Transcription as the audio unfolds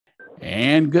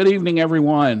And good evening,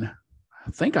 everyone.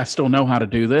 I think I still know how to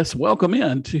do this. Welcome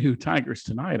in to Tigers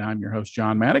Tonight. I'm your host,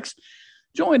 John Maddox,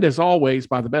 joined as always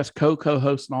by the best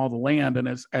co-host in all the land. And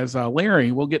as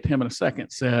Larry, we'll get to him in a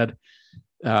second, said,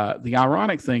 the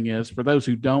ironic thing is, for those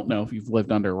who don't know, if you've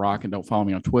lived under a rock and don't follow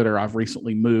me on Twitter, I've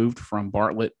recently moved from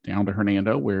Bartlett down to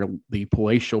Hernando, where the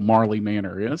palatial Marley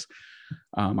Manor is.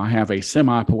 I have a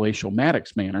semi-palatial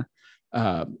Maddox Manor,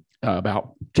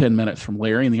 about 10 minutes from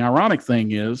Larry. And the ironic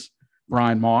thing is,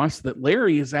 Brian Moss, that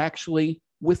Larry is actually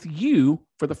with you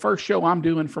for the first show I'm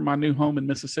doing from my new home in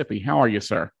Mississippi. How are you,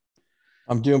 sir?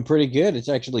 I'm doing pretty good. It's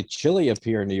actually chilly up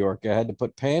here in New York. I had to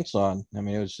put pants on. I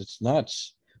mean, it's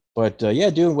nuts. But yeah,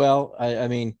 doing well. I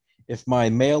mean, if my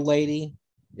mail lady,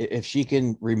 if she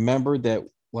can remember that,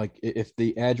 like if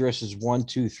the address is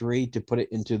 123, to put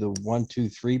it into the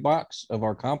 123 box of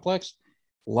our complex,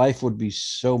 life would be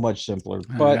so much simpler.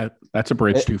 But that's a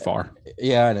bridge too far.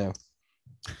 Yeah, I know.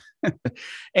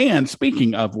 And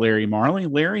speaking of Larry Marley,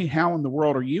 Larry, how in the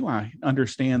world are you? I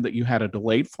understand that you had a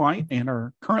delayed flight and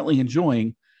are currently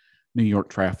enjoying New York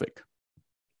traffic.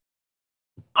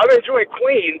 I'm enjoying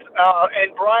Queens. And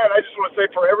Brian, I just want to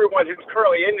say for everyone who's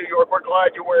currently in New York, we're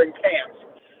glad you're wearing pants.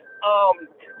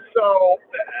 So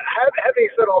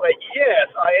having said all that, yes,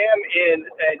 I am in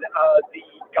the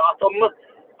Gotham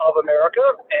of America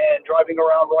and driving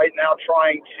around right now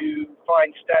trying to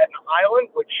find Staten Island,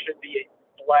 which should be a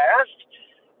blast.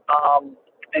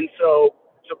 And so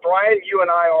Brian, you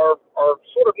and I are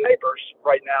sort of neighbors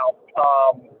right now.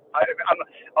 I'm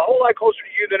a whole lot closer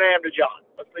to you than I am to John.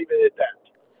 Let's leave it at that.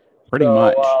 Pretty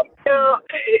much. Yeah.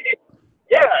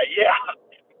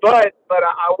 But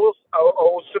I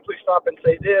will simply stop and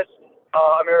say this: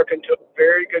 American took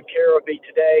very good care of me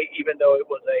today, even though it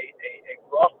was a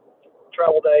rough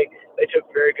travel day. They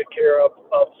took very good care of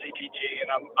CTG, and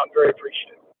I'm very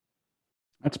appreciative.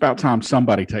 That's about time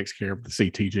somebody takes care of the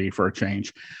CTG for a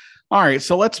change. All right,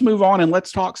 so let's move on and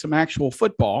let's talk some actual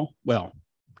football. Well,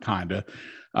 kind of.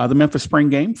 The Memphis Spring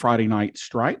game, Friday Night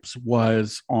Stripes,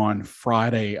 was on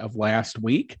Friday of last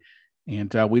week,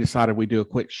 and we decided we'd do a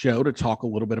quick show to talk a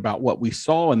little bit about what we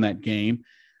saw in that game.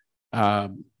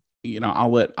 We'll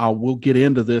get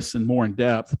into this in more in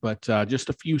depth, but just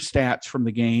a few stats from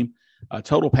the game.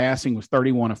 Total passing was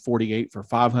 31 of 48 for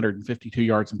 552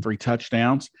 yards and 3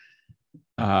 touchdowns.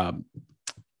 Grant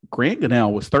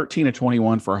Gunnell was 13 of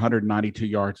 21 for 192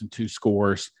 yards and 2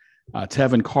 scores.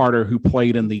 Tevin Carter, who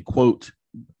played in the, quote,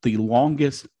 the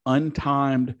longest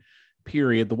untimed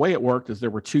period. The way it worked is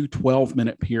there were 2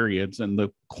 12-minute periods, and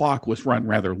the clock was run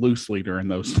rather loosely during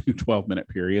those 2 12-minute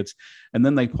periods. And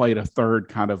then they played a third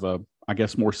kind of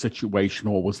more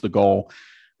situational was the goal.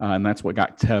 And that's what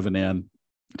got Tevin in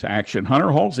to action.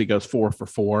 Hunter Halsey goes 4 for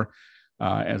 4.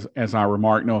 As I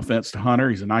remarked, no offense to Hunter,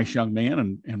 he's a nice young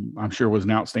man and I'm sure was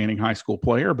an outstanding high school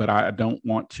player, but I don't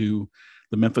want the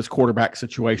Memphis quarterback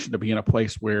situation to be in a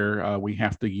place where we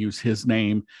have to use his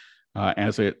name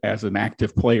as an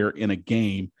active player in a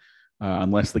game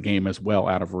unless the game is well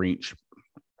out of reach.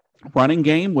 Running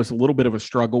game was a little bit of a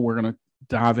struggle. We're going to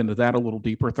dive into that a little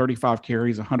deeper. 35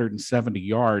 carries, 170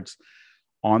 yards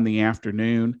on the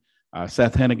afternoon.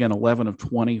 Seth Hennigan, 11 of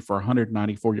 20 for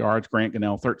 194 yards. Grant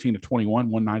Gunnell, 13 of 21,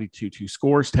 192, 2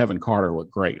 scores. Tevin Carter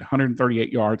looked great, 138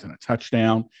 yards and a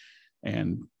touchdown.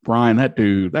 And Brian, that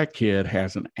kid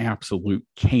has an absolute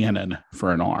cannon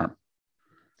for an arm.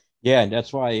 Yeah, and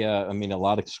that's why, a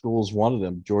lot of schools wanted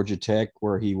him. Georgia Tech,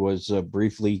 where he was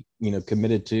briefly,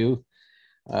 committed to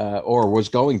or was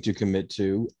going to commit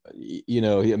to.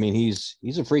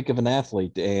 He's a freak of an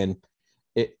athlete. And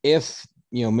if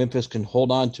Memphis can hold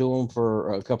on to him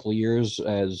for a couple of years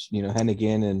as,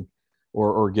 Hennigan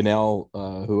or Gunnell,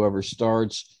 whoever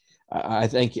starts.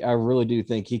 I really do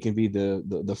think he can be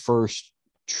the first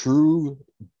true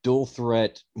dual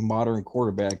threat modern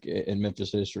quarterback in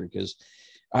Memphis history, because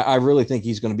I really think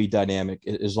he's going to be dynamic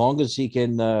as long as he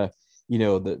can, the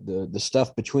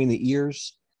stuff between the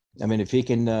ears. I mean, if he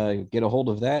can get a hold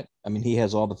of that, he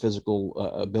has all the physical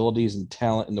abilities and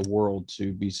talent in the world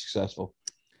to be successful.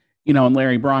 And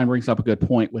Larry, Brian brings up a good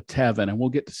point with Tevin, and we'll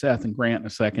get to Seth and Grant in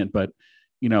a second, but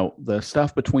the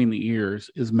stuff between the ears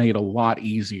is made a lot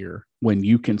easier when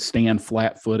you can stand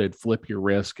flat-footed, flip your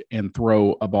wrist, and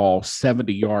throw a ball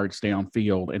 70 yards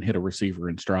downfield and hit a receiver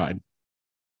in stride.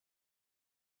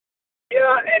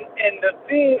 Yeah, and the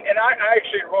thing, and I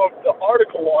actually wrote the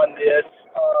article on this,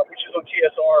 which is on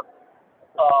TSR,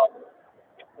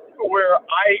 where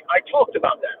I talked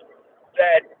about that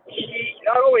he,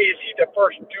 not only is he the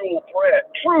first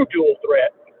true dual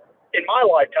threat in my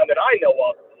lifetime that I know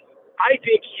of, I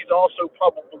think he's also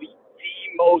probably the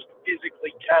most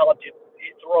physically talented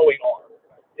throwing arm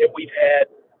that we've had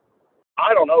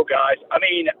I don't know, guys. I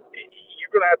mean,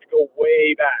 you're going to have to go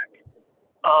way back.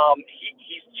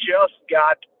 He's just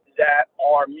got that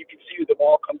arm. You can see the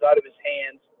ball comes out of his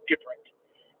hands different.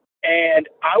 And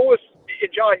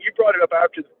John, you brought it up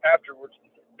afterwards.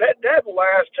 That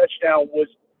last touchdown was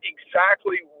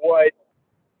exactly what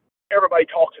everybody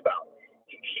talks about.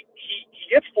 He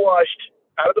gets flushed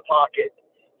out of the pocket.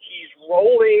 He's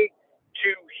rolling to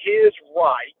his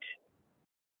right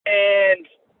and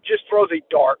just throws a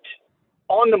dart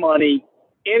on the money,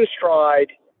 in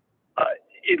stride,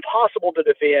 impossible to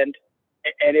defend.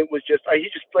 And it was just, he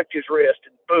just flicked his wrist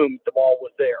and boom, the ball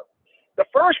was there. The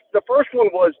first one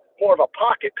was more of a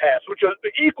pocket pass, which was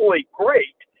equally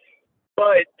great,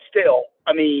 but still,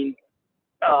 I mean,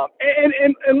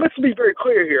 and let's be very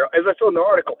clear here. As I saw in the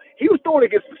article, he was throwing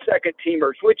against the second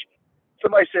teamers, which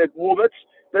somebody said, well, that's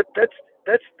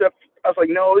the. I was like,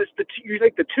 no, it's you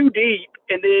take the two deep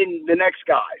and then the next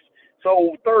guys.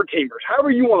 So third teamers, however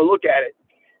you want to look at it,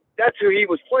 that's who he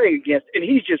was playing against, and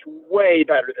he's just way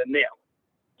better than them.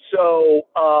 So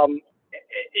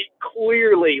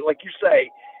clearly, like you say,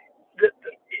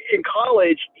 in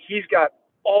college, he's got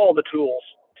all the tools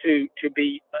to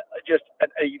be just an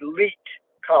elite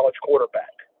college quarterback.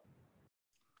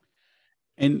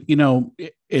 And,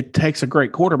 it takes a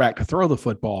great quarterback to throw the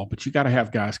football, but you got to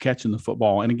have guys catching the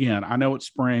football. And again, I know it's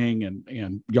spring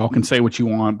and y'all can say what you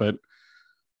want, but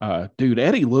dude,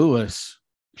 Eddie Lewis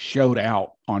showed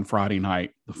out on Friday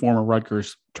night, the former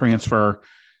Rutgers transfer.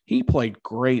 He played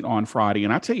great on Friday.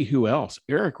 And I tell you who else,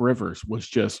 Eric Rivers was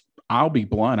just, I'll be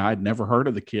blunt, I'd never heard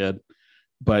of the kid,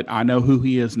 but I know who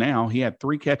he is now. He had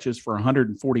 3 catches for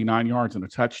 149 yards and a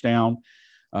touchdown.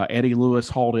 Eddie Lewis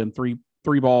hauled in three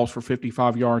balls for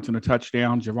 55 yards and a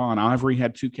touchdown. Javon Ivory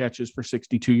had 2 catches for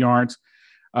 62 yards.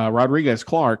 Rodriguez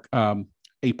Clark,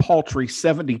 a paltry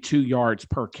 72 yards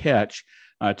per catch,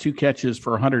 2 catches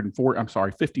for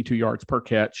 52 yards per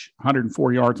catch,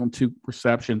 104 yards on 2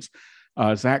 receptions.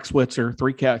 Zach Switzer,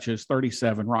 3 catches,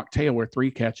 37. Rock Taylor,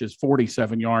 3 catches,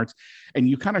 47 yards. And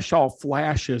you kind of saw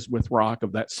flashes with Rock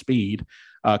of that speed.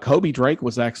 Kobe Drake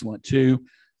was excellent too.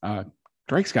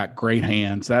 Drake's got great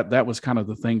hands. That was kind of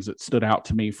the things that stood out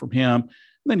to me from him. And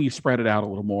then you spread it out a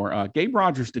little more. Gabe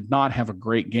Rogers did not have a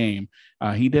great game.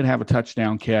 He did have a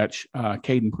touchdown catch.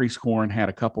 Caden Prieskorn had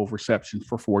a couple of receptions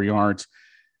for 4 yards.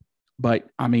 But,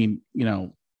 I mean,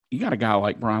 you got a guy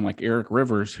like Brian, like Eric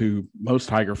Rivers, who most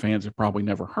Tiger fans have probably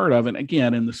never heard of. And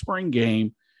again, in the spring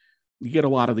game, you get a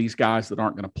lot of these guys that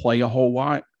aren't going to play a whole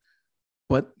lot,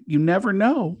 but you never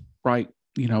know, right?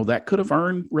 That could have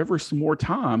earned Rivers some more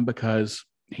time because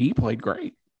he played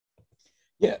great.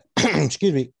 Yeah.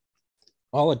 Excuse me.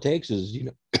 All it takes is,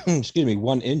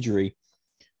 one injury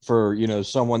for,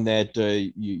 someone that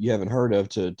you haven't heard of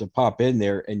to pop in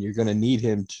there, and you're going to need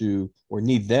him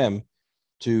need them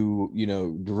to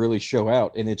really show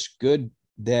out. And it's good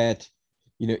that,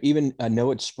 even I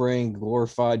know it's spring,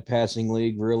 glorified passing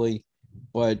league, really,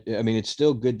 but I mean, it's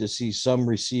still good to see some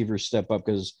receivers step up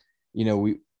because,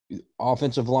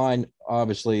 offensive line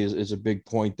obviously is a big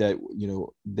point that,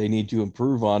 they need to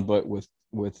improve on, but with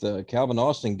Calvin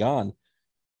Austin gone,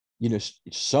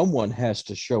 someone has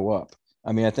to show up.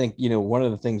 I mean, I think, one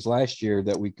of the things last year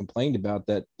that we complained about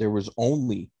that there was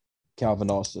only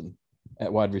Calvin Austin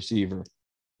at wide receiver.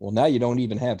 Well, now you don't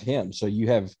even have him. So you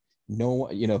have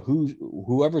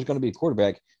whoever's going to be a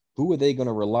quarterback, who are they going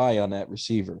to rely on that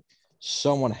receiver?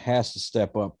 Someone has to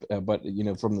step up. But,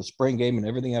 from the spring game and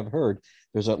everything I've heard,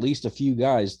 there's at least a few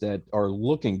guys that are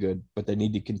looking good, but they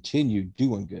need to continue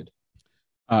doing good.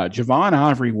 Javon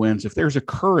Ivory wins. If there's a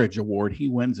courage award, he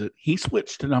wins it. He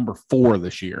switched to number 4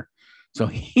 this year. So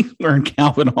he learned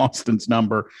Calvin Austin's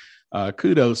number.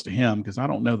 Kudos to him, because I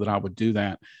don't know that I would do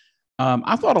that.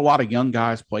 I thought a lot of young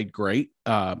guys played great.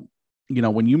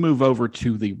 When you move over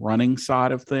to the running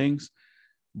side of things,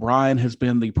 Brian has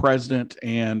been the president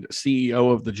and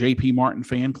CEO of the JP Martin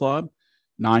fan club,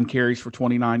 9 carries for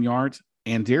 29 yards.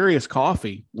 And Darius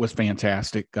Coffey was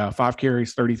fantastic. 5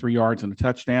 carries, 33 yards and a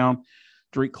touchdown.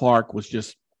 Drake Clark was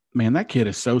just, man, that kid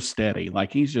is so steady.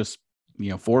 Like he's just,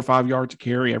 4 or 5 yards a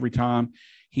carry every time.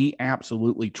 He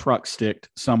absolutely truck sticked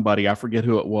somebody. I forget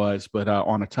who it was, but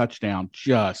on a touchdown,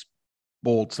 just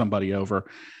bowled somebody over.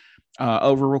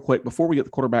 Real quick, before we get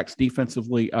the quarterbacks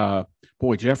defensively,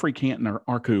 Jeffrey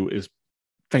Canton-Arku is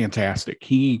fantastic.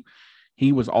 He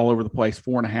was all over the place,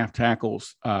 4.5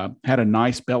 tackles, had a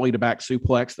nice belly-to-back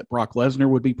suplex that Brock Lesnar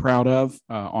would be proud of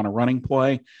on a running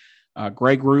play.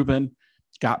 Greg Rubin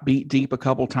got beat deep a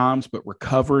couple times, but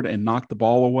recovered and knocked the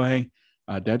ball away.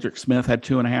 Dedrick Smith had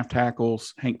 2.5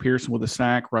 tackles. Hank Pearson with a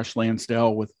sack. Rush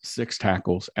Lansdale with 6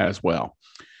 tackles as well.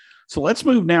 So let's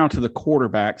move now to the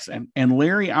quarterbacks. And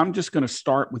Larry, I'm just going to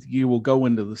start with you. We'll go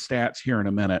into the stats here in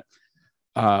a minute.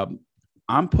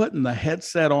 I'm putting the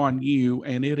headset on you,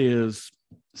 and it is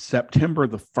September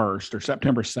the 1st or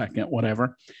September 2nd,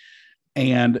 whatever.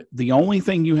 And the only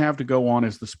thing you have to go on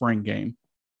is the spring game.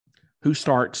 Who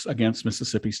starts against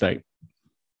Mississippi State?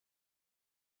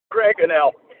 Greg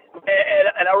Gunnell.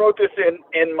 And I wrote this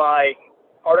in my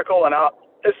article, and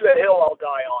this is a hill I'll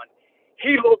die on.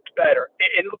 He looked better.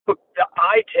 And look, the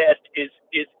eye test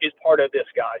is part of this,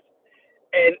 guys.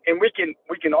 And we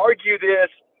can argue this.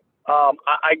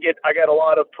 I got a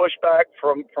lot of pushback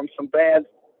from some fans.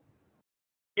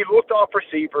 He looked off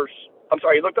receivers.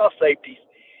 He looked off safeties.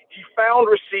 He found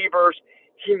receivers.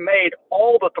 He made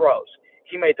all the throws.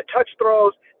 He made the touch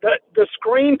throws. The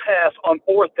screen pass on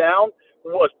fourth down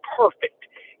was perfect.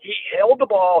 He held the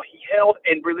ball. He held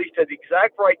and released at the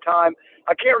exact right time.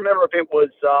 I can't remember if it was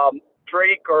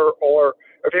Drake or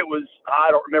if it was, I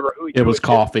don't remember who he It was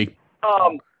Coffee.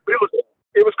 But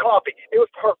it was Coffee. It was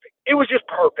perfect. It was just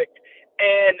perfect.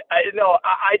 And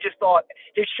I just thought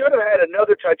he should have had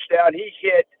another touchdown. He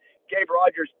hit Gabe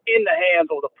Rogers in the hands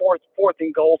of the fourth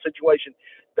and goal situation.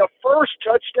 The first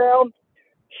touchdown,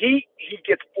 he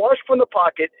gets flushed from the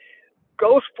pocket,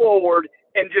 goes forward,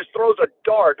 and just throws a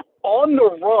dart on the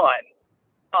run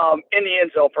in the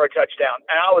end zone for a touchdown.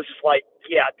 And I was just like,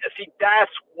 yeah, see,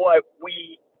 that's what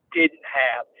we didn't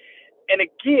have. And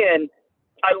again,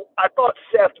 I thought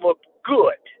Seth looked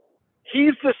good.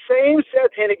 He's the same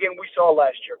Seth Hennigan we saw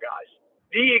last year, guys.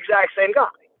 The exact same guy.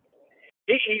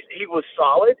 He was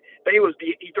solid, but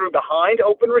he threw behind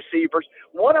open receivers.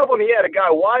 One of them, he had a guy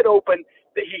wide open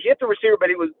that he hit the receiver, but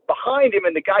he was behind him,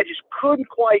 and the guy just couldn't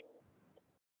quite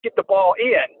get the ball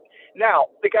in. Now,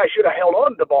 the guy should have held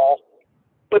on to the ball,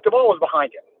 but the ball was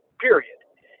behind him, period.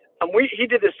 And he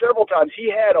did this several times.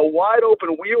 He had a wide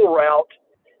open wheel route,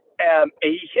 and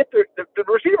he hit the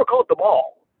receiver caught the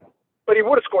ball, but he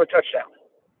would have scored a touchdown.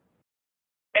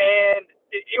 And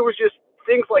it was just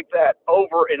things like that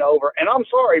over and over. And I'm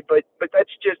sorry, but that's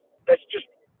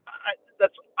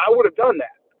I would have done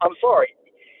that. I'm sorry.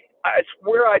 It's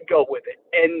where I'd go with it.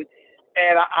 And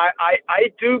I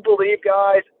do believe,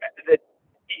 guys, that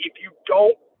if you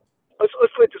don't, let's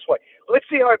put it this way. Let's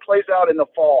see how it plays out in the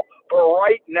fall. But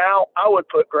right now, I would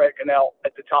put Greg Gunnell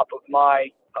at the top of my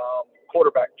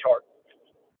quarterback chart.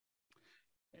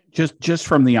 Just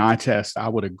from the eye test, I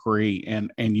would agree.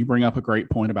 And you bring up a great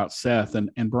point about Seth.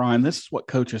 And Bryan, this is what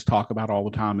coaches talk about all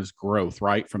the time is growth,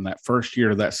 right? From that first year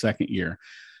to that second year.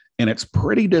 And it's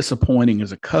pretty disappointing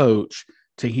as a coach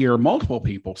to hear multiple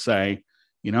people say,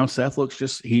 Seth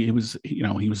looks he was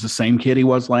the same kid he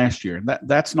was last year.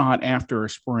 That's not after a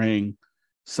spring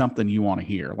something you want to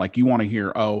hear. Like you want to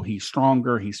hear, oh, he's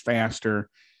stronger, he's faster.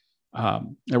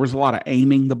 There was a lot of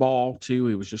aiming the ball too.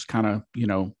 He was just kind of,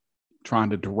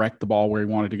 trying to direct the ball where he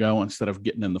wanted to go instead of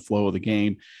getting in the flow of the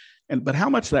game. But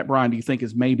how much of that, Bryan, do you think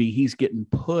is maybe he's getting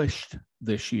pushed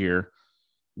this year,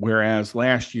 whereas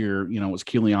last year, it was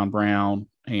Keelan Brown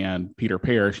and Peter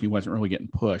Parrish, he wasn't really getting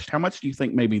pushed. How much do you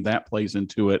think maybe that plays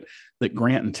into it, that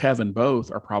Grant and Tevin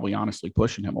both are probably honestly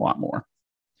pushing him a lot more?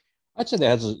 I'd say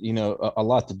that has, a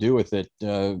lot to do with it.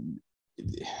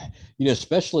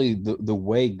 Especially the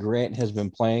way Grant has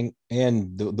been playing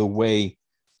and the way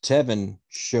Tevin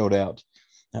showed out.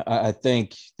 I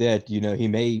think that, he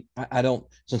may, I don't,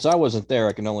 since I wasn't there,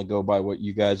 I can only go by what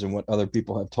you guys and what other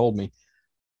people have told me,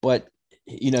 but,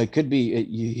 it could be,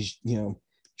 he's,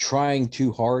 trying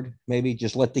too hard, maybe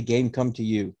just let the game come to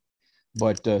you.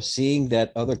 But seeing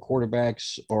that other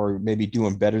quarterbacks are maybe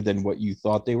doing better than what you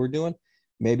thought they were doing,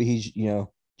 maybe he's,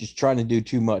 just trying to do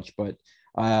too much. But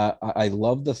I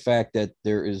love the fact that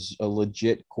there is a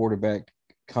legit quarterback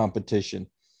competition.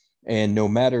 And no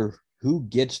matter who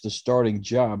gets the starting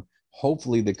job,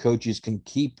 hopefully the coaches can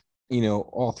keep,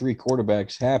 all three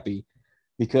quarterbacks happy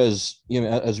because,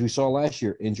 as we saw last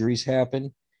year, injuries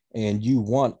happen and you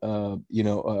want,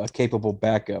 a capable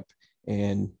backup.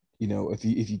 And, if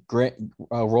you Grant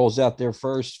rolls out there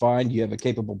first, fine, you have a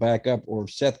capable backup, or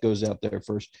if Seth goes out there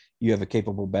first, you have a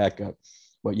capable backup.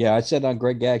 But yeah, I said on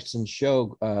Greg Gaxton's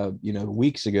show,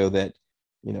 weeks ago that,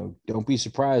 don't be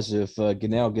surprised if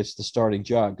Gunnell gets the starting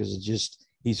job because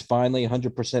he's finally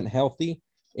 100% healthy.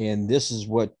 And this is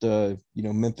what,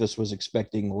 Memphis was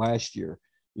expecting last year,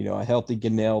 a healthy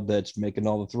Gunnell that's making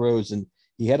all the throws. And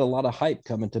he had a lot of hype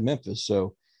coming to Memphis.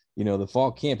 So, the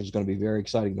fall camp is going to be very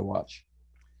exciting to watch.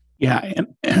 Yeah.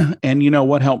 And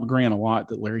what helped Grant a lot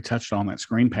that Larry touched on that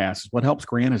screen pass is what helps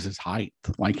Grant is his height.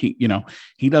 Like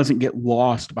he doesn't get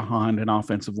lost behind an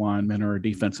offensive lineman or a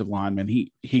defensive lineman.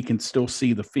 He can still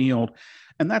see the field.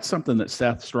 And that's something that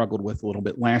Seth struggled with a little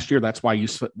bit last year. That's why you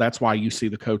see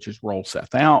the coaches roll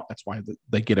Seth out. That's why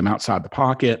they get him outside the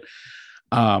pocket.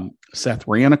 Seth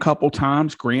ran a couple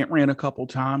times. Grant ran a couple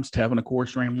times. Tevin, of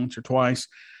course, ran once or twice.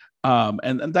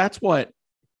 And that's what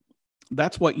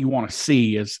you want to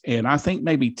see is, and I think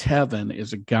maybe Tevin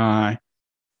is a guy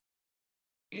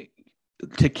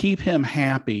to keep him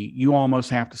happy. You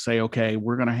almost have to say, okay,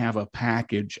 we're going to have a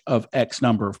package of X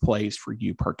number of plays for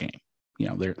you per game. You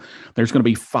know, there's going to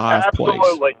be 5 Absolutely.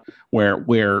 plays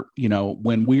where, you know,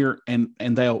 when we're, and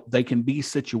they can be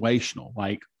situational.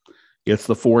 Like it's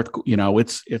the fourth, you know,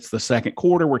 it's the second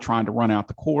quarter. We're trying to run out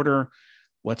the quarter.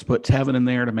 Let's put Tevin in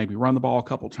there to maybe run the ball a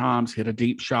couple times, hit a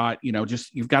deep shot. You know,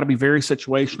 just you've got to be very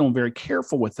situational and very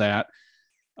careful with that,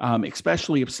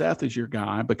 especially if Seth is your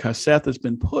guy, because Seth has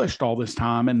been pushed all this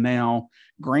time, and now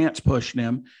Grant's pushing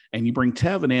him, and you bring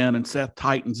Tevin in, and Seth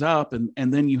tightens up, and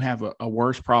then you have a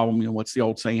worse problem. You know, what's the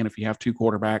old saying? If you have 2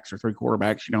 quarterbacks or 3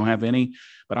 quarterbacks, you don't have any.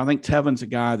 But I think Tevin's a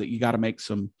guy that you got to make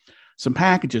some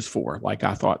packages for, like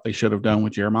I thought they should have done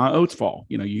with Jeremiah Oatsfall.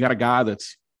 You know, you got a guy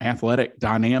that's athletic,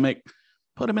 dynamic.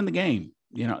 Put him in the game,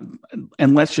 you know,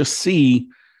 and let's just see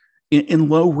in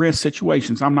low risk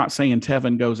situations. I'm not saying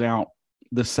Tevin goes out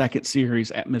the second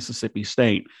series at Mississippi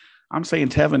State. I'm saying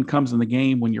Tevin comes in the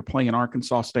game when you're playing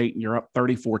Arkansas State and you're up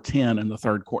 34-10 in the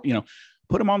third quarter. You know,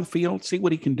 put him on the field, see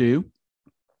what he can do.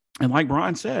 And like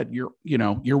Bryan said, you're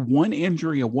one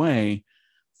injury away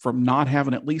from not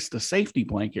having at least a safety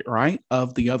blanket, right,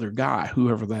 of the other guy,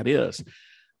 whoever that is.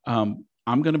 I'm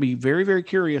going to be very, very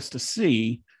curious to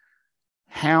see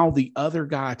how the other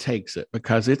guy takes it,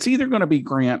 because it's either going to be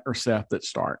Grant or Seth that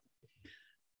start.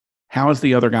 How is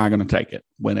the other guy going to take it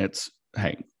when it's,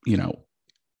 hey, you know,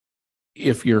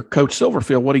 if you're Coach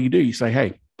Silverfield, what do? You say,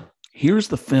 hey, here's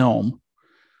the film.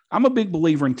 I'm a big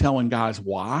believer in telling guys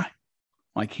why.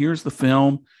 Like, here's the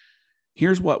film.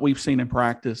 Here's what we've seen in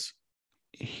practice.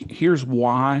 Here's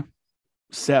why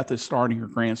Seth is starting or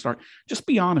Grant starting. Just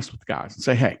be honest with the guys and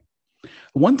say, hey,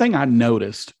 one thing I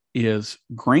noticed is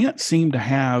Grant seemed to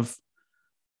have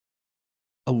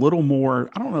a little more,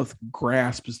 I don't know if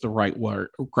grasp is the right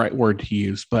word to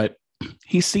use, but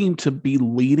he seemed to be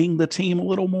leading the team a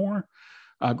little more.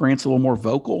 Grant's a little more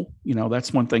vocal. You know,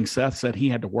 that's one thing Seth said he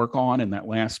had to work on in that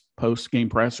last post-game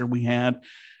presser we had.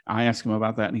 I asked him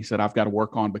about that, and he said, I've got to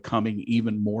work on becoming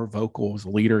even more vocal as a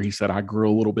leader. He said, I grew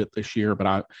a little bit this year,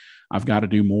 but I've got to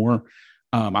do more.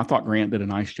 I thought Grant did a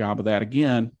nice job of that.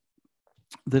 Again,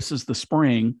 this is the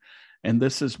spring, and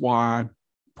this is why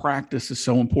practice is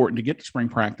so important to get to spring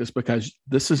practice, because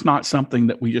this is not something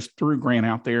that we just threw Grant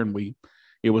out there and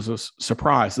it was a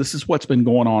surprise. This is what's been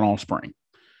going on all spring.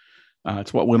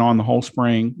 It's what went on the whole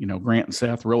spring. You know, Grant and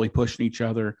Seth really pushing each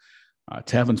other.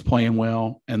 Tevin's playing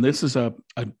well. And this is a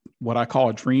what I call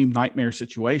a dream nightmare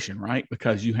situation, right?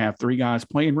 Because you have 3 guys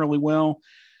playing really well,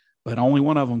 but only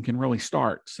one of them can really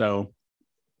start. So,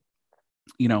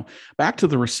 you know, back to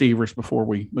the receivers before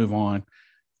we move on.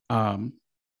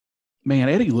 Man,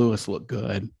 Eddie Lewis looked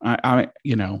good. I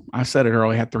said it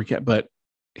earlier, had 3 catches, but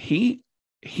he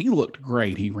looked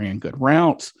great. He ran good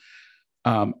routes.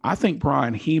 I think,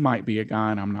 Bryan, he might be a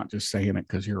guy, and I'm not just saying it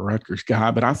because you're a Rutgers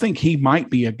guy, but I think he might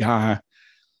be a guy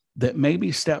that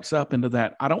maybe steps up into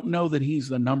that. I don't know that he's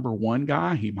the number 1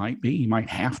 guy. He might be. He might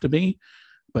have to be.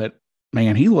 But,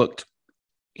 man, he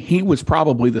was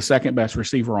probably the second best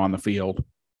receiver on the field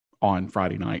on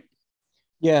Friday night.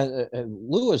 Yeah,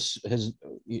 Lewis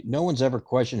no one's ever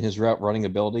questioned his route running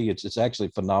ability. It's actually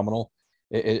phenomenal.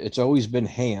 It's always been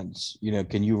hands. You know,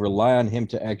 can you rely on him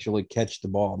to actually catch the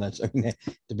ball? And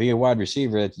to be a wide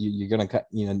receiver, you're going to,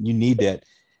 you need that.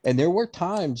 And there were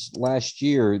times last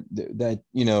year that,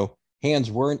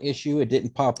 hands were an issue. It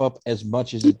didn't pop up as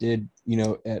much as it did,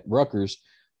 at Rutgers.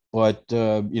 But,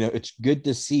 it's good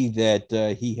to see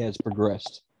that he has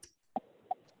progressed.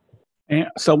 And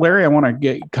so, Larry, I want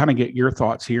to get your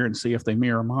thoughts here and see if they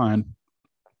mirror mine.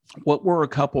 What were a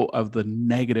couple of the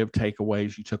negative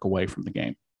takeaways you took away from the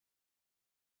game?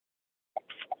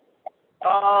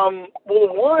 Well,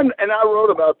 one, and I wrote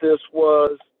about this,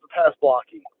 was the pass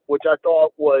blocking, which I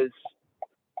thought was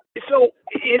so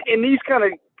in these kind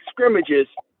of scrimmages,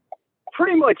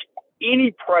 pretty much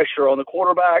any pressure on the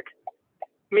quarterback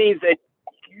means that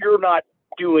you're not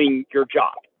doing your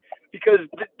job, because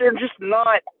they're just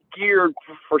not geared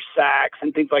for sacks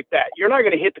and things like that. You're not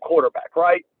going to hit the quarterback,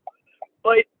 right?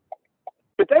 But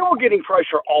they were getting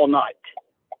pressure all night,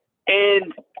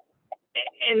 and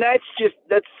that's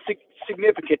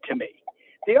significant to me.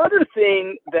 The other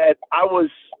thing that I was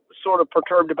sort of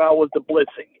perturbed about was the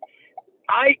blitzing.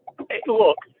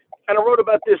 Look, and I wrote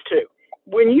about this too.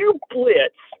 When you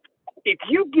blitz, if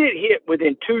you get hit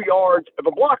within 2 yards, if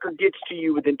a blocker gets to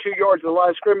you within 2 yards of the line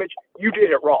of scrimmage, you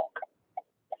did it wrong.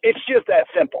 It's just that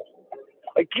simple.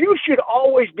 Like, you should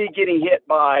always be getting hit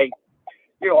by,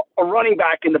 a running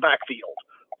back in the backfield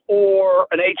or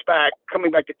an H-back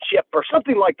coming back to chip or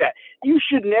something like that. You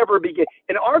should never be getting –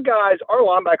 and our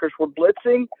linebackers were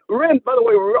blitzing. By the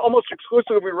way, we were almost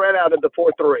exclusively ran out of the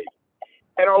 4-3.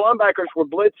 And our linebackers were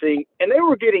blitzing, and they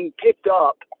were getting picked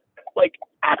up, like,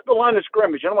 at the line of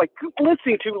scrimmage. And I'm like,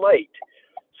 blitzing too late.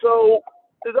 So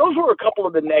those were a couple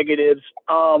of the negatives.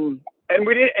 And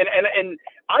we did, and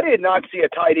I did not see a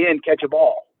tight end catch a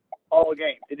ball all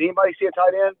game. Did anybody see a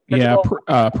tight end?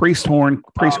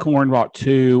 Priesthorn brought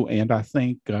 2, and I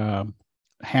think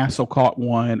Hassel caught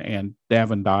 1, and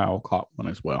Davin Dial caught 1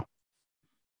 as well.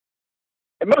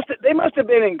 They must have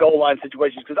been in goal line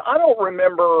situations, because I don't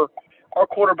remember our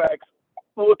quarterbacks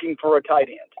looking for a tight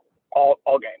end all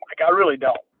game. Like, I really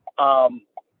don't.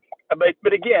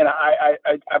 But again, I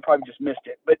probably just missed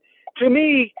it. But to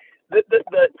me,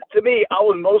 to me, I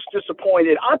was most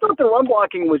disappointed. I thought the run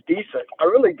blocking was decent. I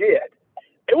really did.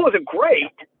 It wasn't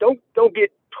great. Don't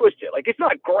get twisted. Like, it's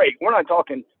not great. We're not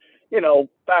talking,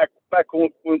 back when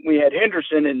we had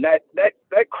Henderson and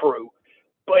that crew.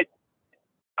 But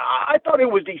I thought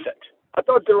it was decent. I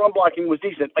thought the run blocking was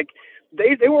decent. Like,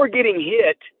 they were getting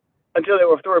hit until they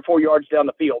were 3 or 4 yards down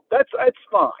the field. That's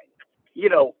fine,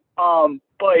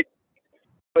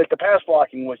 but the pass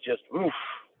blocking was just oof.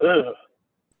 Ugh.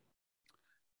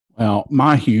 Well,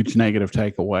 my huge negative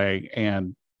takeaway,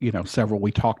 and several,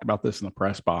 we talked about this in the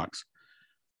press box.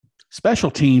 Special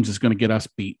teams is going to get us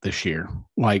beat this year.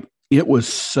 Like, it was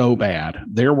so bad.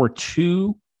 There were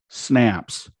 2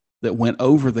 snaps that went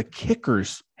over the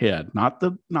kicker's head, not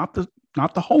the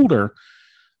holder.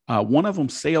 One of them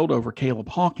sailed over Caleb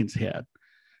Hawkins' head.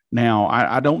 Now,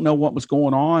 I don't know what was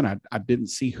going on. I didn't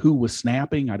see who was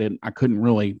snapping. I couldn't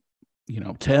really,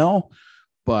 tell.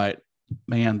 But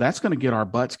man, that's going to get our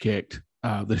butts kicked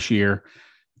this year.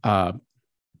 And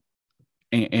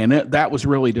that was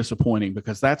really disappointing,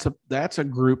 because that's a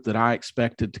group that I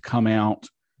expected to come out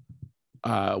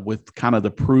with kind of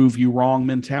the prove you wrong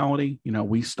mentality.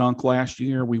 We stunk last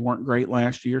year. We weren't great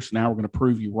last year. So now we're going to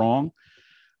prove you wrong.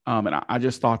 And I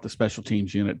just thought the special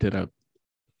teams unit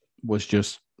was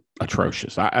just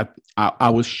atrocious. I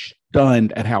was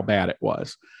stunned at how bad it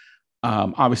was.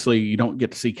 Obviously, you don't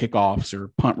get to see kickoffs or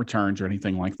punt returns or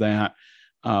anything like that.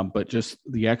 But just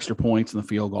the extra points and the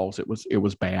field goals, it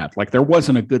was bad. Like, there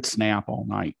wasn't a good snap all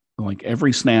night. Like,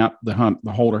 every snap, the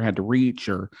holder had to reach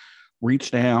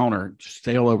down or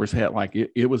sail over his head. Like,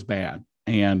 it was bad.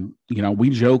 And, we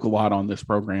joke a lot on this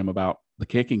program about the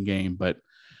kicking game, but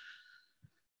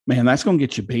man, that's going to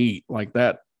get you beat like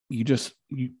that.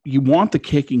 You want the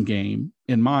kicking game,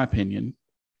 in my opinion.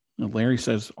 Larry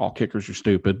says all kickers are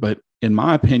stupid, but in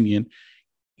my opinion,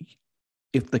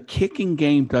 if the kicking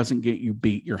game doesn't get you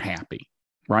beat, you're happy.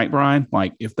 Right, Brian?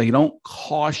 Like, if they don't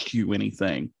cost you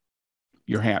anything,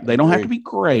 you're happy. They don't have to be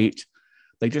great.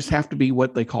 They just have to be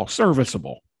what they call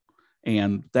serviceable.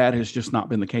 And that has just not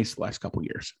been the case the last couple of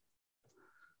years.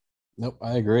 Nope,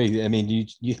 I agree. I mean,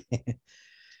 you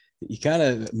kind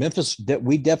of, Memphis,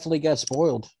 we definitely got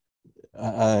spoiled.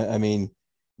 I mean,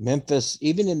 Memphis,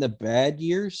 even in the bad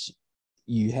years,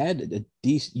 you had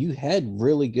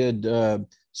really good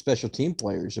special team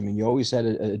players. I mean, you always had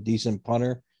a decent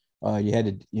punter. You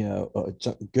had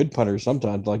good punters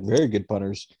sometimes, like very good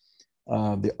punters.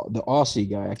 The Aussie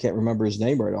guy, I can't remember his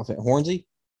name right off. Hornsey.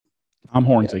 I'm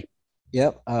Hornsey.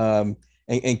 Yep.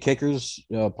 And kickers,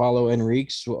 Paulo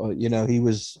Enriquez. He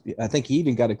was. I think he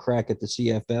even got a crack at the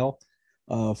CFL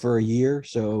for a year.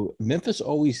 So Memphis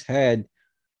always had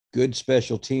good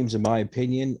special teams, in my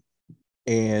opinion.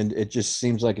 And it just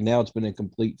seems like now it's been a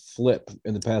complete flip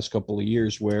in the past couple of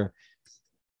years, where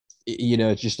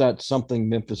it's just not something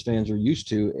Memphis fans are used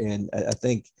to. And I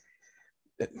think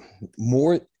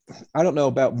more. I don't know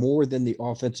about more than the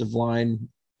offensive line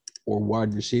or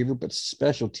wide receiver, but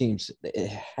special teams,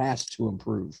 it has to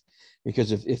improve,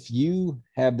 because if you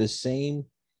have the same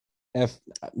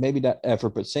maybe not effort,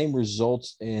 but same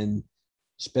results in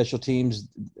special teams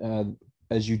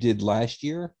as you did last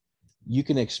year, you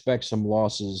can expect some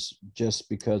losses just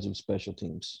because of special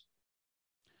teams.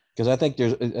 Because I think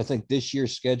this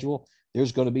year's schedule,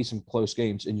 there's going to be some close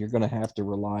games, and you're going to have to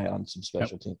rely on some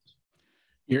special teams.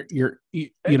 And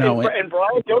Brian,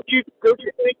 don't you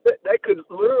think that could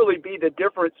literally be the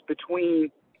difference between?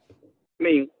 I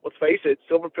mean, let's face it,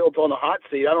 Silverfield's on the hot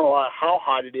seat. I don't know how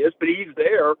hot it is, but he's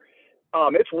there.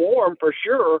 It's warm for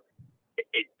sure.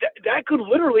 That could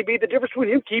literally be the difference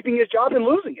between him keeping his job and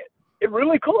losing it. It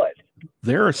really could.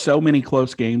 There are so many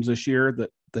close games this year that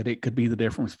that it could be the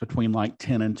difference between like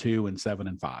 10-2 and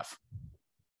 7-5.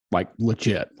 Like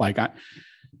legit. Like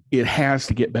it has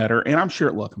to get better. And I'm sure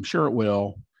it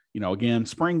will. Again,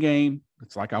 spring game,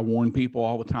 it's like I warn people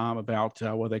all the time about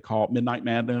what they call it, Midnight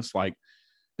Madness. Like,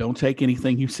 don't take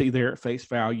anything you see there at face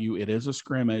value. It is a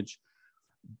scrimmage.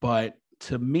 But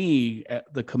to me,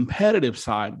 the competitive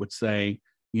side would say,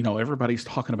 everybody's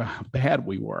talking about how bad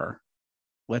we were.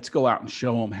 Let's go out and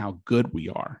show them how good we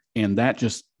are. And that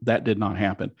did not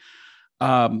happen.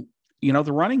 The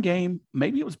running game,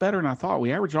 maybe it was better than I thought.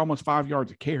 We averaged almost 5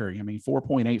 yards a carry.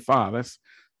 4.85.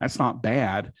 That's not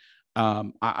bad.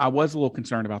 I was a little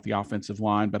concerned about the offensive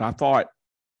line, but I thought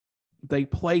they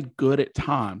played good at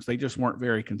times. They just weren't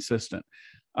very consistent.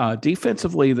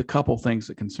 Defensively, the couple things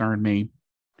that concerned me,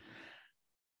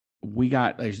 we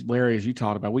got, as Larry, as you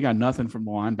talked about, we got nothing from the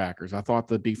linebackers. I thought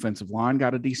the defensive line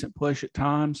got a decent push at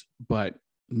times, but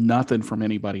nothing from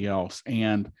anybody else.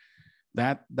 And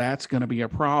that's going to be a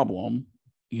problem.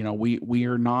 We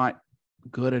are not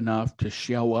good enough to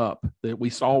shell up. That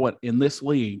we saw it in this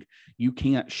league. You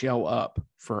can't shell up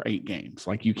for 8 games.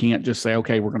 Like, you can't just say,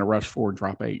 okay, we're going to rush forward,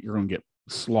 drop 8. You're going to get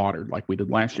slaughtered like we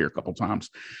did last year a couple times.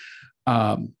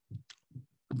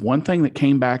 One thing that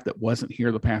came back that wasn't here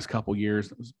the past couple years,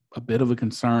 that was a bit of a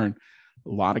concern. A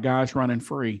lot of guys running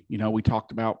free. We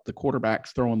talked about the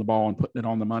quarterbacks throwing the ball and putting it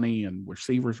on the money and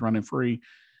receivers running free.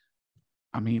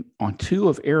 On 2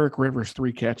 of Eric Rivers'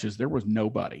 3 catches, there was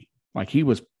nobody. Like, he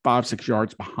was 5-6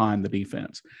 yards behind the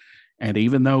defense. And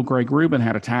even though Greg Rubin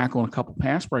had a tackle and a couple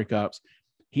pass breakups,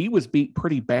 he was beat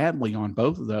pretty badly on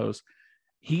both of those.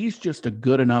 He's just a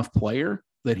good enough player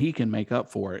that he can make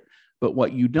up for it. But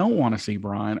what you don't want to see,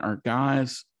 Bryan, are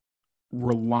guys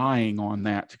relying on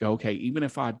that to go, okay, even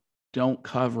if I don't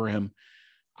cover him,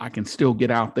 I can still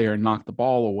get out there and knock the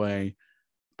ball away,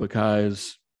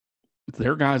 because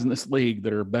there are guys in this league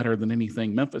that are better than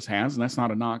anything Memphis has. And that's not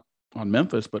a knock on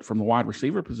Memphis, but from the wide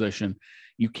receiver position,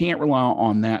 you can't rely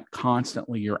on that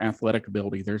constantly, your athletic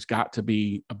ability. There's got to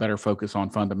be a better focus on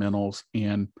fundamentals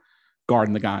and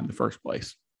guarding the guy in the first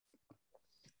place.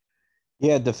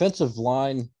 Yeah, defensive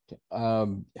line. I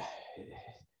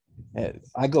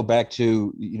go back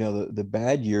to, the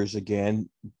bad years again.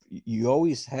 You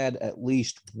always had at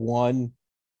least one,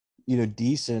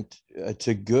 decent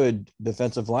to good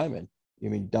defensive lineman.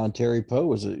 Don Terry Poe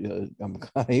was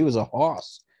he was a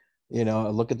hoss.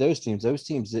 Look at those teams. Those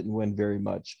teams didn't win very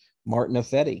much. Martin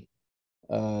Affetti,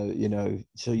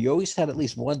 so you always had at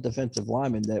least one defensive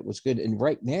lineman that was good. And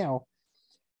right now,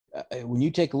 when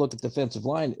you take a look at the defensive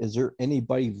line, is there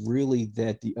anybody really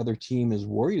that the other team is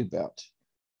worried about?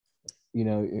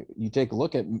 You take a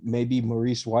look at maybe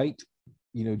Maurice White,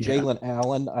 Jalen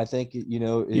Allen, I think,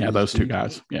 those 2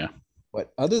 guys. Yeah.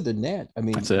 But other than that,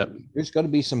 that's it. There's going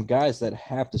to be some guys that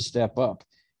have to step up.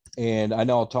 And I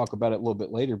know I'll talk about it a little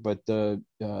bit later, but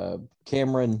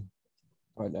Cameron,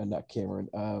 or not Cameron,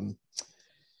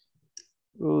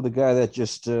 the guy that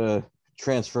just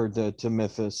transferred to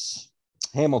Memphis,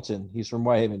 Hamilton. He's from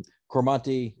Whitehaven.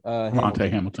 Cormonte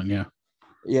Hamilton. Yeah.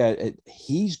 Yeah,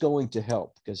 he's going to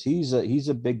help because he's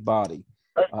a big body.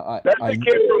 That's the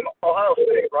kid from Ohio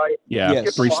State, right? Yeah,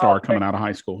 yes. 3-star coming out of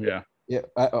high school. Yeah. Yeah.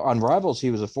 On Rivals,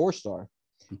 he was a 4-star.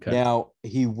 Okay. Now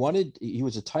he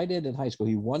was a tight end in high school.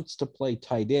 He wants to play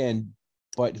tight end,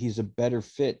 but he's a better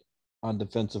fit on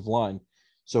defensive line.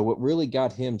 So what really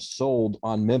got him sold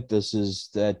on Memphis is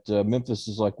that Memphis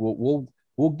is like, we'll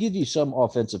give you some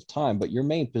offensive time, but your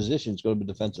main position is going to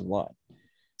be defensive line.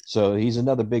 So he's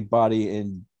another big body,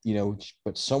 and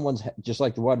but someone's just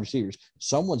like the wide receivers.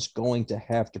 Someone's going to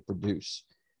have to produce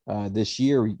this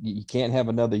year. You can't have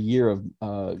another year of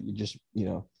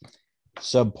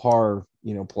subpar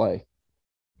play.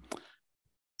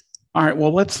 All right,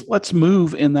 well, let's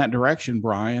move in that direction,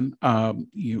 Bryan.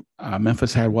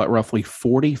 Memphis had roughly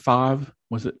 45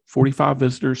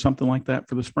 visitors, something like that,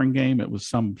 for the spring game? It was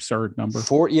some absurd number.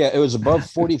 It was above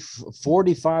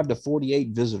 45 to 48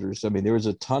 visitors. There was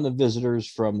a ton of visitors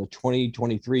from the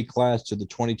 2023 class to the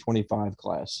 2025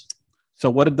 class. So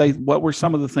what were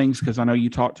some of the things, because I know you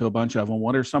talked to a bunch of them,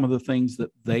 what are some of the things that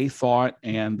they thought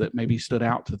and that maybe stood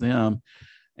out to them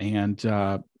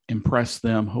and impressed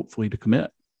them, hopefully, to commit?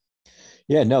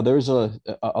 Yeah, no, there was a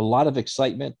lot of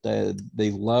excitement.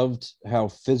 They loved how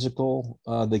physical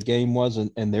the game was,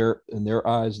 in their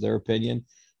eyes, their opinion,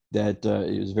 that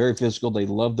it was very physical. They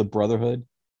loved the brotherhood.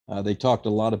 They talked a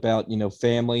lot about,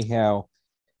 family, how,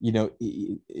 a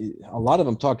lot of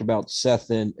them talked about Seth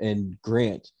and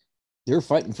Grant. They're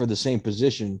fighting for the same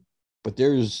position, but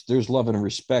there's love and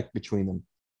respect between them.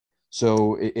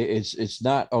 So it's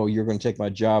not, oh, you're going to take my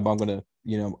job. I'm going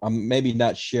to, I'm maybe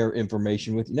not share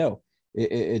information with you. No.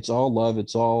 It's all love.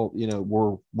 It's all,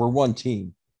 we're one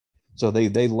team. So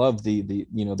they love the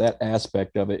that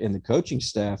aspect of it. And the coaching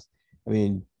staff, I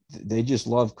mean, they just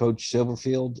love Coach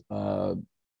Silverfield,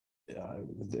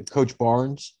 Coach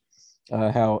Barnes,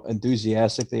 how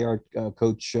enthusiastic they are,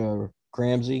 Coach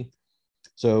Cramsey.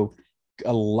 So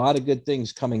a lot of good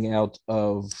things coming out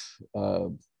of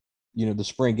the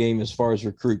spring game as far as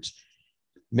recruits.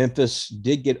 Memphis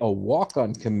did get a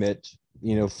walk-on commit,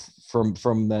 from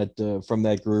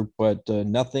that group, but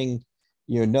nothing,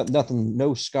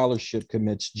 no scholarship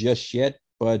commits just yet.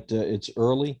 But it's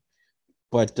early.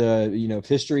 But if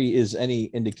history is any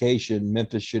indication,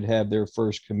 Memphis should have their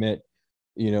first commit,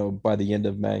 by the end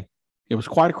of May. It was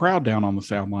quite a crowd down on the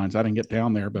sidelines. I didn't get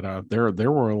down there, but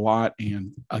there were a lot.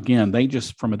 And again, they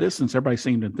just, from a distance, everybody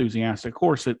seemed enthusiastic. Of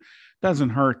course, it doesn't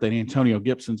hurt that Antonio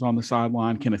Gibson's on the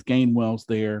sideline. Kenneth Gainwell's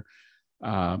there.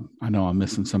 I know I'm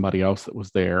missing somebody else that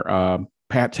was there.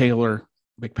 Pat Taylor,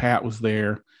 Big Pat was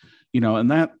there.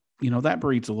 And that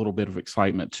breeds a little bit of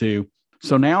excitement too.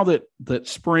 So now that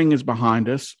spring is behind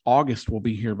us, August will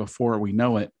be here before we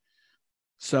know it.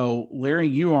 So, Larry,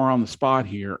 you are on the spot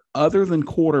here. Other than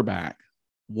quarterback,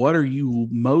 what are you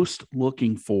most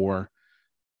looking for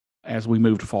as we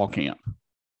move to fall camp?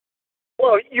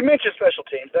 Well, you mentioned special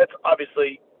teams. That's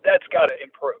got to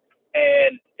improve,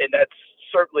 and that's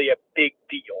certainly a big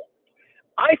deal.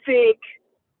 I think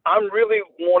I'm really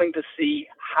wanting to see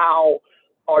how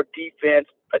our defense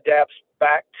adapts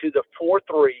back to the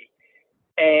 4-3,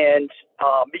 and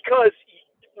because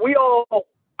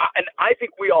I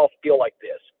think we all feel like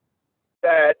this,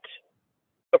 that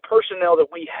the personnel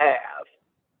that we have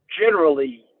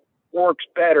generally works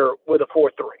better with a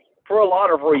 4-3 for a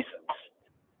lot of reasons.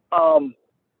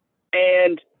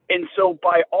 And so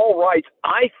by all rights,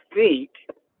 I think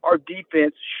our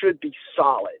defense should be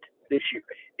solid this year.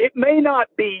 It may not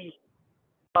be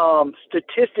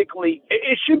statistically,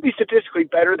 it should be statistically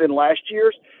better than last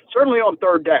year's, certainly on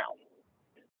third down.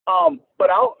 But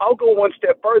I'll go one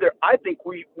step further. I think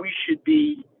we should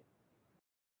be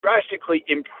drastically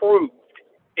improved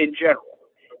in general.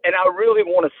 And I really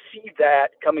want to see that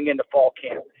coming into fall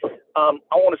camp.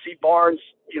 I want to see Barnes,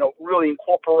 really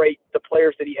incorporate the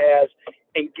players that he has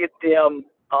and get them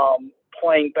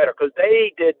playing better, because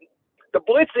the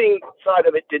blitzing side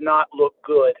of it did not look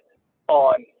good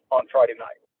on Friday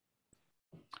night.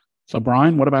 So,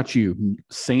 Bryan, what about you?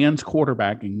 Sans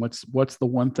quarterbacking, what's the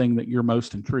one thing that you're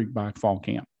most intrigued by fall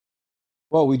camp?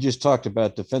 Well, we just talked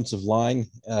about defensive line,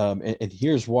 and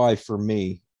here's why for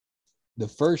me. The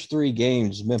first three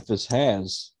games Memphis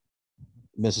has,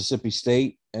 Mississippi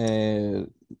State,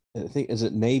 and I think, is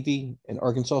it Navy and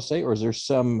Arkansas State, or is there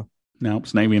some? No,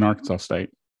 it's Navy and Arkansas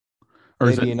State. Or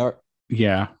Navy is it?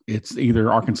 Yeah, it's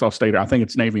either Arkansas State, or I think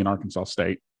it's Navy and Arkansas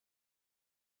State.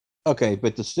 Okay,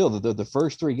 but the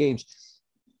first three games,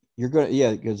 you're going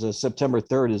to, because September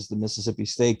 3rd is the Mississippi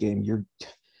State game. You're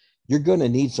going to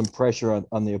need some pressure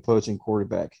on the opposing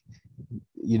quarterback.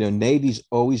 Navy's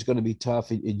always going to be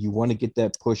tough, and you want to get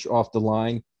that push off the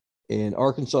line. And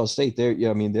Arkansas State,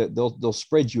 they'll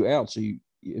spread you out. So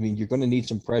you're going to need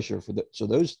some pressure so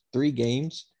those three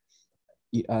games.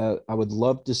 I would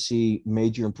love to see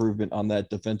major improvement on that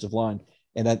defensive line.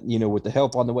 And with the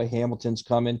help on the way, Hamilton's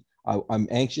coming. I'm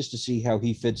anxious to see how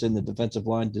he fits in the defensive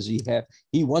line.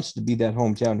 He wants to be that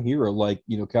hometown hero, like,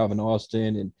 Calvin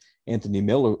Austin and Anthony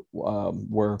Miller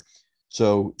were.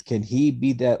 So can he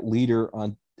be that leader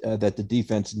on that the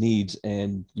defense needs?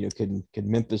 And, can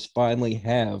Memphis finally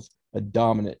have a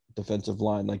dominant defensive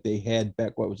line like they had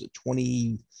back,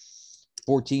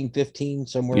 2014, 15,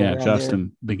 somewhere around Justin, there?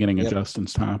 Beginning of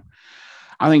Justin's time.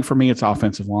 I think for me, it's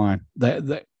offensive line.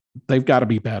 They've got to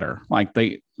be better. Like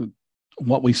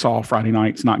what we saw Friday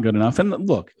night's not good enough. And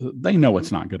look, they know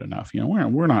it's not good enough.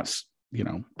 We're not,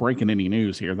 breaking any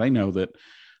news here. They know that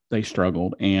they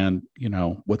struggled, and,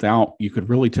 you could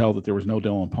really tell that there was no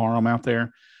Dylan Parham out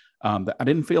there. I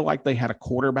didn't feel like they had a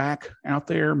quarterback out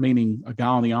there, meaning a guy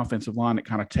on the offensive line that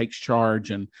kind of takes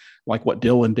charge, and like what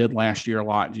Dylan did last year a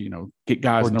lot, get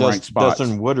guys in the right spots.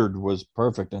 Dustin Woodard was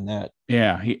perfect in that.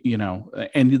 Yeah.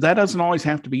 And that doesn't always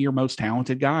have to be your most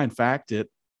talented guy. In fact, it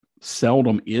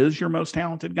seldom is your most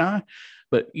talented guy,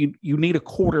 but you need a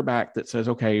quarterback that says,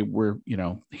 okay,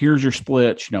 here's your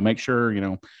splits, make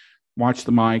sure, watch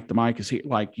the mic. The mic is here.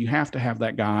 Like, you have to have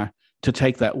that guy to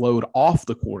take that load off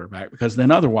the quarterback, because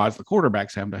then otherwise the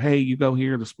quarterback's having to, hey, you go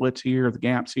here, the split's here, the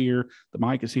gap's here, the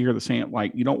mic is here, the sand.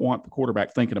 Like, you don't want the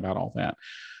quarterback thinking about all that.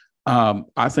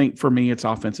 I think for me, it's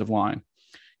offensive line.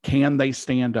 Can they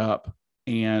stand up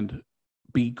and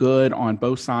be good on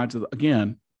both sides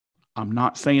again, I'm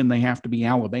not saying they have to be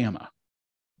Alabama,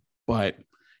 but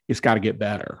it's got to get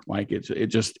better. Like it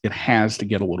has to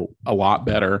get a lot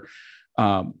better.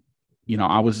 I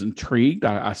was intrigued.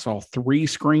 I saw 3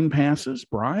 screen passes.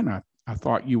 Bryan, I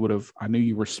thought I knew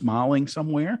you were smiling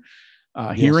somewhere.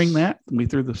 Yes. Hearing that, we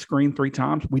threw the screen 3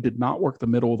 times. We did not work the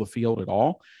middle of the field at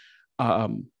all.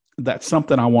 That's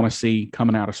something I want to see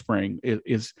coming out of spring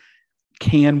is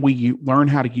can we learn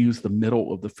how to use the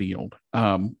middle of the field?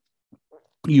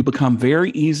 You become very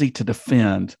easy to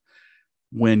defend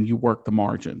when you work the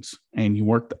margins and you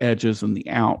work the edges and the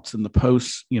outs and the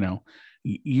posts.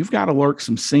 You've got to work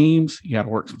some seams. You got to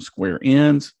work some square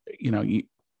ends.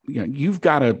 You've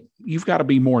got to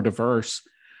be more diverse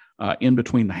in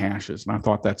between the hashes. And I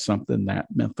thought that's something that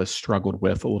Memphis struggled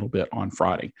with a little bit on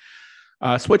Friday.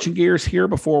 Switching gears here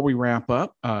before we wrap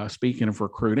up. Speaking of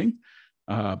recruiting,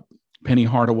 Penny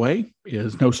Hardaway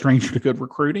is no stranger to good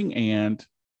recruiting, and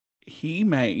he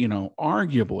may,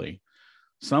 arguably,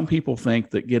 some people think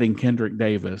that getting Kendric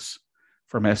Davis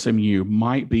from SMU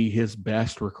might be his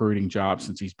best recruiting job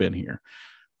since he's been here.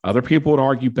 Other people would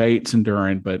argue Bates and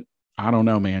Duran, but I don't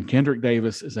know, man. Kendric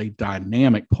Davis is a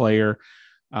dynamic player.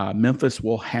 Memphis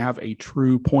will have a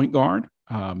true point guard,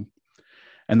 and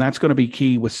that's going to be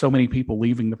key with so many people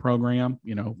leaving the program.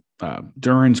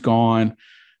 Duran's gone.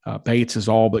 Bates is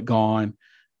all but gone.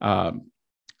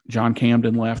 John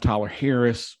Camden left. Tyler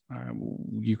Harris,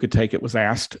 you could take it, was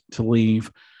asked to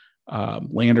leave.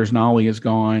 Landers Nolly is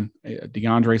gone.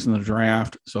 DeAndre's in the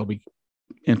draft, so it'll be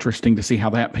interesting to see how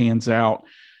that pans out.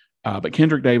 But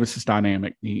Kendric Davis is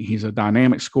dynamic. He's a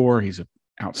dynamic scorer. He's an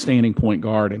outstanding point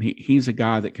guard, and he's a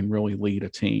guy that can really lead a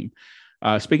team.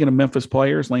 Speaking of Memphis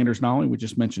players, Landers Nolly, we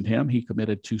just mentioned him. He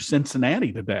committed to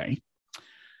Cincinnati today.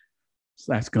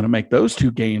 So that's going to make those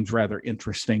 2 games rather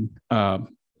interesting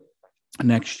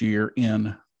next year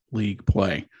in league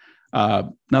play.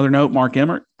 Another note, Mark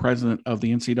Emmert, president of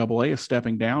the NCAA, is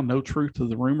stepping down. No truth to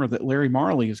the rumor that Larry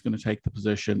Marley is going to take the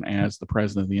position as the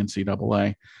president of the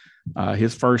NCAA.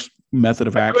 His first method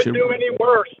of action. Couldn't do any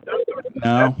worse.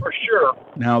 That's for sure.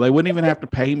 No, they wouldn't even have to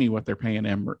pay me what they're paying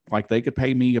Emmert. Like they could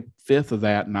pay me 1/5 of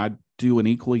that and I'd do an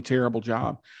equally terrible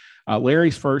job.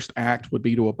 Larry's first act would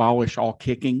be to abolish all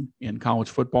kicking in college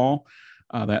football.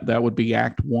 That would be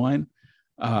Act 1.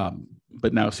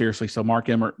 But no, seriously. So Mark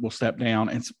Emmert will step down.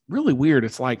 And it's really weird.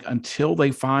 It's like until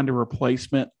they find a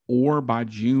replacement or by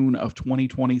June of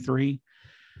 2023,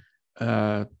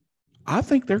 I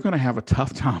think they're going to have a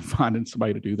tough time finding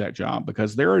somebody to do that job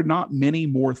because there are not many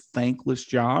more thankless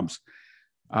jobs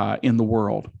in the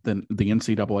world than the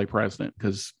NCAA president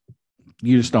because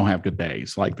you just don't have good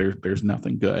days. Like there's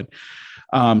nothing good.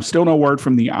 Still no word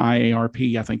from the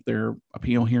IARP. I think their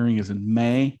appeal hearing is in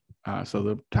May. So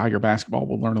the Tiger basketball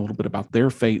will learn a little bit about their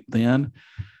fate then.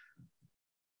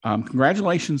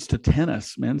 Congratulations to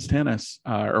tennis. Men's tennis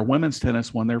or women's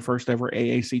tennis won their first ever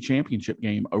AAC championship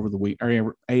game over the week,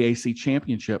 or AAC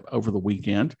championship over the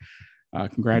weekend.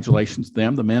 Congratulations to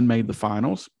them. The men made the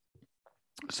finals.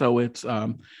 So it's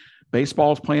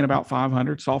baseball is playing about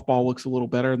 500. Softball looks a little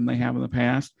better than they have in the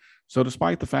past. So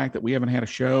despite the fact that we haven't had a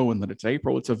show and that it's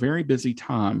April, it's a very busy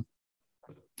time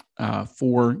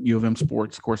for U of M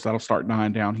sports. Of course, that'll start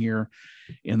dying down here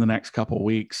in the next couple of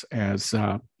weeks as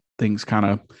things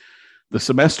the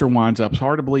semester winds up. It's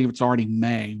hard to believe it's already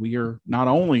May. We are not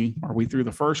only are we through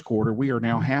the first quarter, we are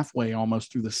now halfway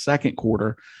almost through the second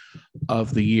quarter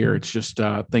of the year. It's just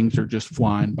things are just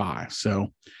flying by.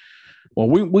 So, well,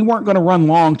 we weren't going to run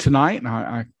long tonight, and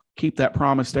I keep that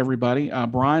promise to everybody.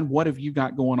 Bryan, what have you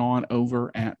got going on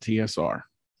over at TSR?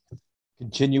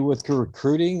 Continue with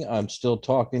recruiting. I'm still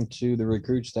talking to the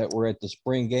recruits that were at the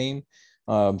spring game.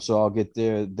 So I'll get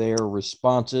their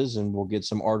responses and we'll get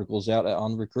some articles out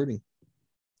on recruiting.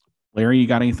 Larry, you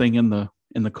got anything in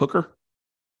the cooker?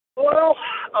 Well,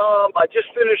 I just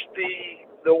finished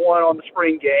the one on the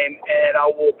spring game, and I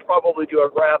will probably do a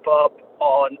wrap up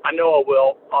on. I know I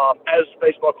will. As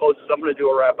baseball closes, I'm going to do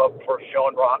a wrap up for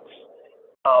Sean Rocks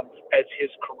as his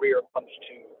career comes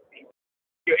to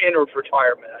entered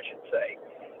retirement, I should say.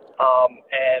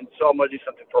 And so I'm going to do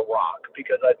something for Rock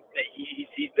because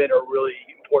he's been a really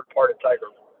important part of Tiger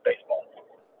baseball.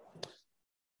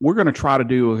 We're going to try to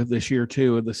do this year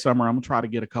too, this summer. I'm going to try to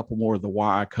get a couple more of the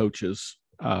Why Coaches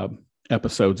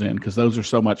episodes in because those are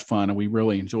so much fun and we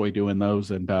really enjoy doing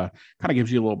those and kind of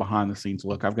gives you a little behind the scenes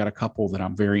look. I've got a couple that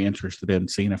I'm very interested in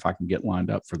seeing if I can get lined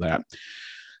up for that.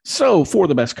 So for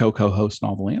the best co-host in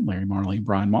all the land, Larry Marley and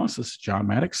Bryan Moss, this is John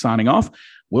Maddox signing off.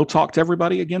 We'll talk to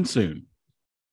everybody again soon.